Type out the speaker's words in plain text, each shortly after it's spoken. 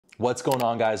What's going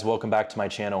on, guys? Welcome back to my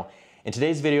channel. In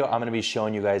today's video, I'm going to be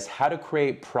showing you guys how to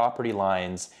create property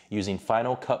lines using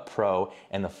Final Cut Pro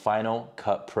and the Final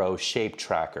Cut Pro Shape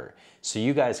Tracker, so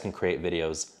you guys can create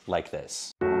videos like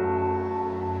this.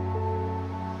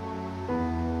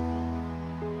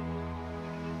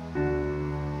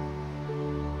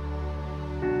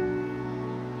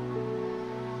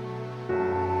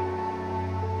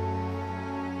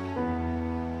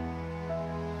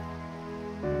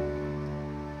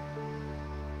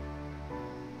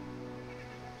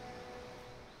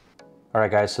 All right,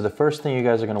 guys, so the first thing you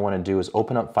guys are gonna wanna do is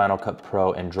open up Final Cut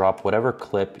Pro and drop whatever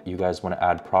clip you guys wanna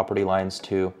add property lines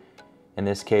to. In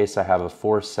this case, I have a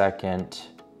 4-second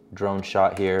drone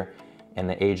shot here, and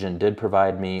the agent did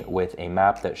provide me with a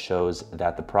map that shows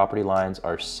that the property lines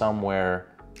are somewhere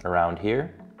around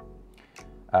here.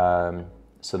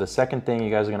 So the second thing you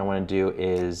guys are gonna wanna do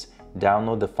is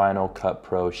download the Final Cut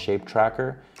Pro Shape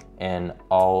Tracker, and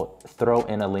I'll throw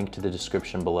in a link to the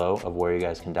description below of where you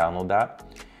guys can download that.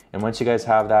 And once you guys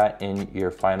have that in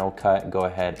your Final Cut, go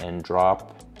ahead and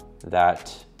drop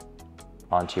that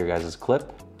onto your guys'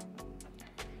 clip.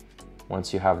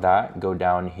 Once you have that, go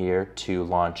down here to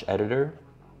Launch Editor,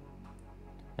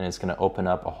 and it's gonna open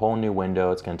up a whole new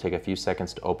window. It's gonna take a few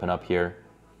seconds to open up here.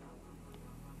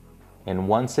 And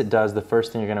once it does, the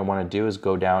first thing you're gonna wanna do is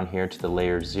go down here to the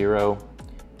layer 0,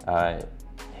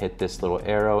 hit this little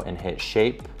arrow and hit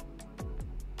Shape,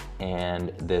 and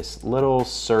this little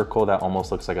circle that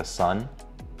almost looks like a sun.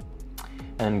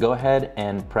 And go ahead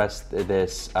and press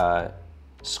this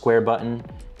square button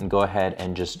and go ahead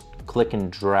and just click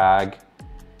and drag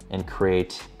and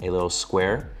create a little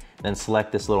square. Then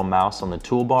select this little mouse on the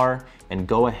toolbar and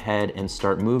go ahead and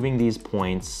start moving these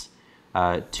points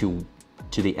to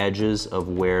the edges of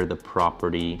where the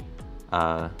property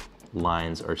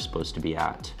lines are supposed to be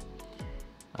at.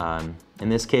 In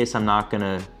this case, I'm not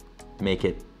gonna make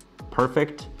it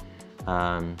perfect.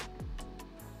 I'm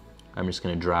just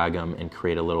gonna drag them and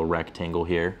create a little rectangle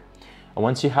here. And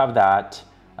once you have that,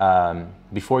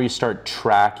 before you start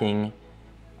tracking,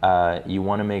 you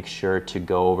wanna make sure to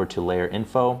go over to Layer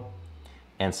Info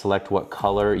and select what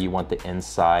color you want the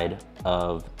inside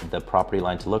of the property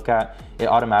line to look at. It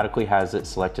automatically has it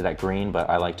selected at green, but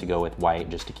I like to go with white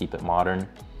just to keep it modern.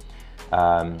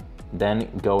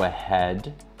 Then go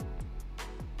ahead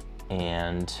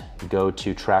and go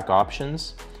to Track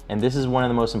Options. And this is one of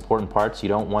the most important parts. You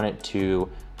don't want it to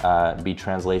be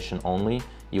translation only.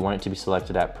 You want it to be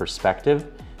selected at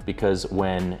perspective, because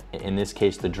when, in this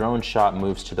case, the drone shot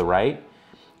moves to the right,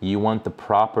 you want the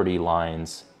property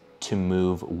lines to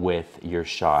move with your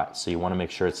shot. So you wanna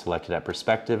make sure it's selected at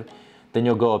perspective. Then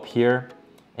you'll go up here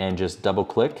and just double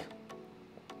click,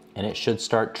 and it should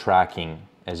start tracking,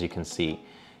 as you can see.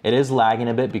 It is lagging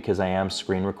a bit because I am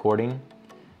screen recording,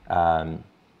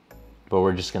 but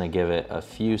we're just gonna give it a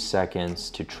few seconds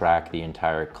to track the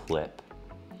entire clip.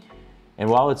 And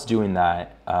while it's doing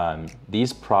that,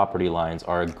 these property lines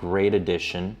are a great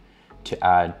addition to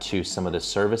add to some of the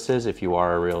services if you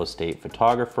are a real estate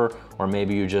photographer, or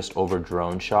maybe you just over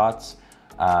drone shots.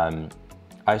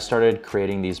 I started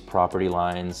creating these property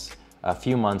lines a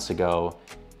few months ago,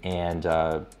 and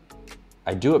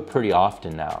I do it pretty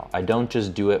often now. I don't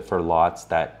just do it for lots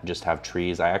that just have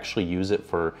trees. I actually use it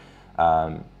for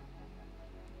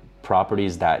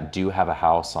properties that do have a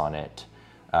house on it,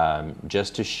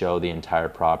 just to show the entire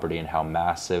property and how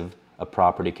massive a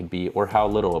property could be, or how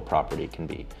little a property can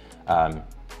be.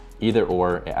 Either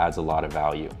or, it adds a lot of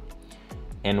value.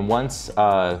 And once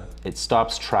it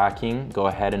stops tracking, go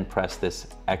ahead and press this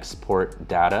Export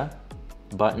Data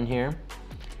button here,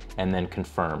 and then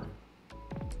confirm.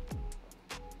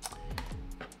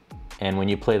 And when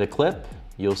you play the clip,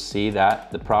 you'll see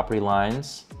that the property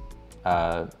lines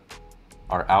are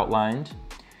outlined.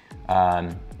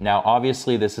 Now,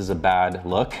 obviously, this is a bad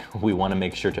look. We want to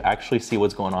make sure to actually see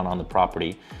what's going on the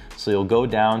property. So you'll go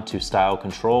down to Style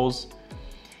Controls,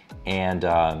 and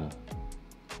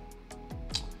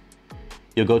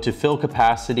you'll go to Fill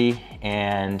Capacity,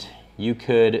 and you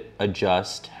could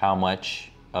adjust how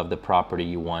much of the property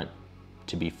you want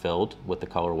to be filled with the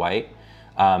color white.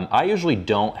 I usually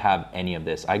don't have any of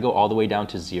this. I go all the way down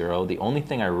to 0. The only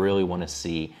thing I really want to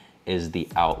see is the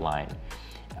outline.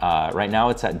 Right now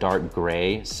it's at dark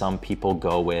gray. Some people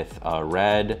go with a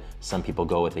red, some people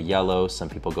go with a yellow, some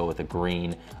people go with a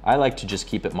green. I like to just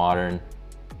keep it modern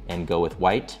and go with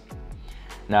white.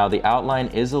 Now the outline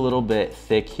is a little bit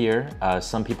thick here.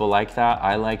 Some people like that.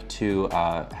 I like to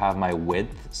have my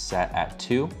width set at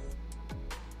 2.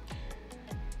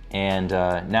 And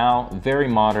now very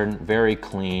modern, very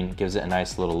clean, gives it a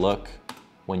nice little look.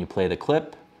 When you play the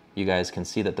clip, you guys can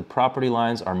see that the property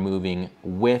lines are moving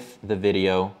with the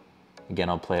video. Again,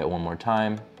 I'll play it one more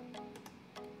time.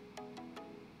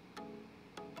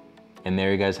 And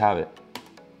there you guys have it.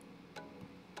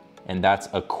 And that's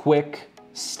a quick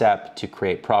step to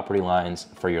create property lines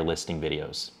for your listing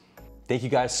videos. Thank you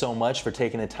guys so much for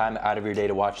taking the time out of your day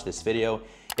to watch this video.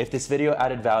 If this video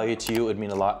added value to you, it would mean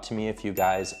a lot to me if you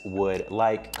guys would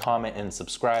like, comment, and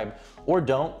subscribe, or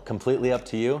don't, completely up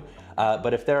to you.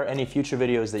 But if there are any future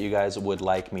videos that you guys would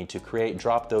like me to create,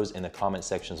 drop those in the comment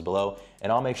sections below,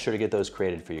 and I'll make sure to get those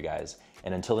created for you guys.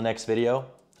 And until the next video,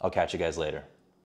 I'll catch you guys later.